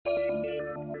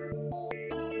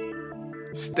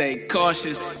Stay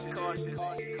cautious.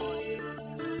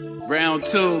 Round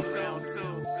two.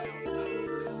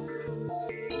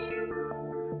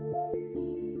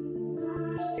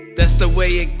 That's the way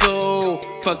it go,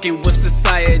 fucking with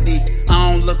society. I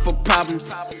don't look for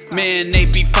problems, man, they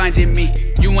be finding me.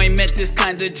 You ain't met this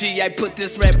kind of G, I put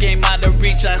this rap game out of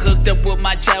reach. I hooked up with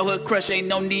my childhood crush, ain't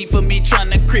no need for me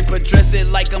tryna creep or dress it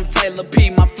like I'm Taylor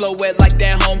P. My flow wet like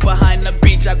that home behind the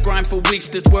beach. I grind for weeks,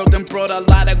 this world done brought a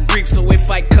lot of grief. So if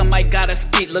I come, I gotta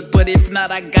skeet. Look, but if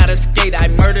not, I gotta skate. I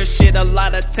murder shit, a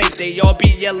lot of tape. They all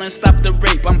be yelling, stop the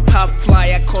rape. I'm pop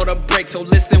fly, I caught a break. So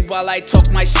listen while I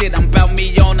talk my shit. I'm bout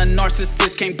me on a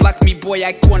narcissist, can't block me, boy,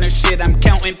 I corner shit. I'm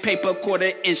counting paper,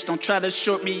 quarter inch. Don't try to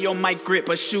short me on my grip.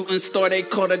 A shooting star, they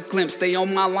caught a glimpse. They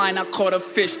on my line, I caught a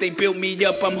fish. They built me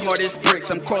up, I'm hard as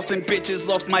bricks. I'm crossing bitches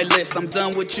off my list. I'm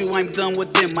done with you, I'm done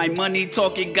with them. My money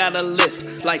talking got a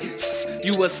list. Like,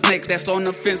 you a snake that's on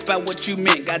the fence about what you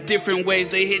meant. Got different ways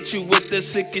they hit you with the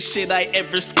sickest shit I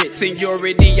ever spit.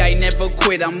 Seniority, I never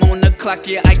quit. I'm on the clock,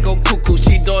 yeah, I go cuckoo.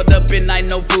 She dolled up and I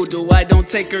know voodoo. I don't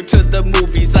take her to the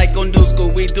movies. I go new school,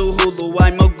 we do Hulu.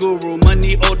 I'm a guru,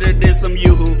 money older than some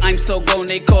yoo-hoo. I'm so gone,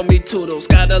 they call me Toodles.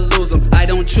 Gotta lose them, I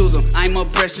don't choose them. I'm a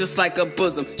breast just like a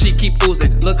bosom. She keep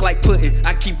oozing, look like pudding.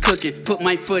 I keep cooking, put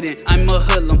my foot in. I'm a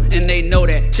hoodlum, and they know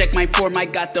that. Check my form, I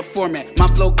got the format. My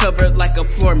flow covered like a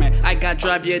floor mat. I got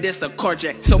drive, yeah, this a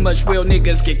carjack. So much real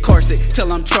niggas get car sick.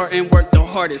 Till I'm charting, work the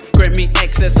hardest. Grant me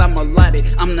access, I'm allotted.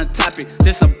 I'm the topic,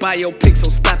 this a biopic, so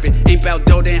stop it. Ain't bout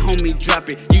dough, then homie, drop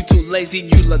it. You too lazy,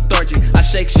 you lethargic. I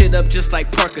shake shit up just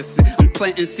like Parkinson. I'm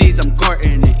planting seeds, I'm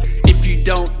gardening. If you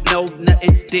don't know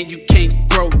nothing, then you can't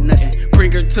grow nothing.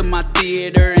 Bring her to my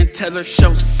theater and tell her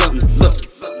show something.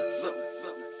 Look.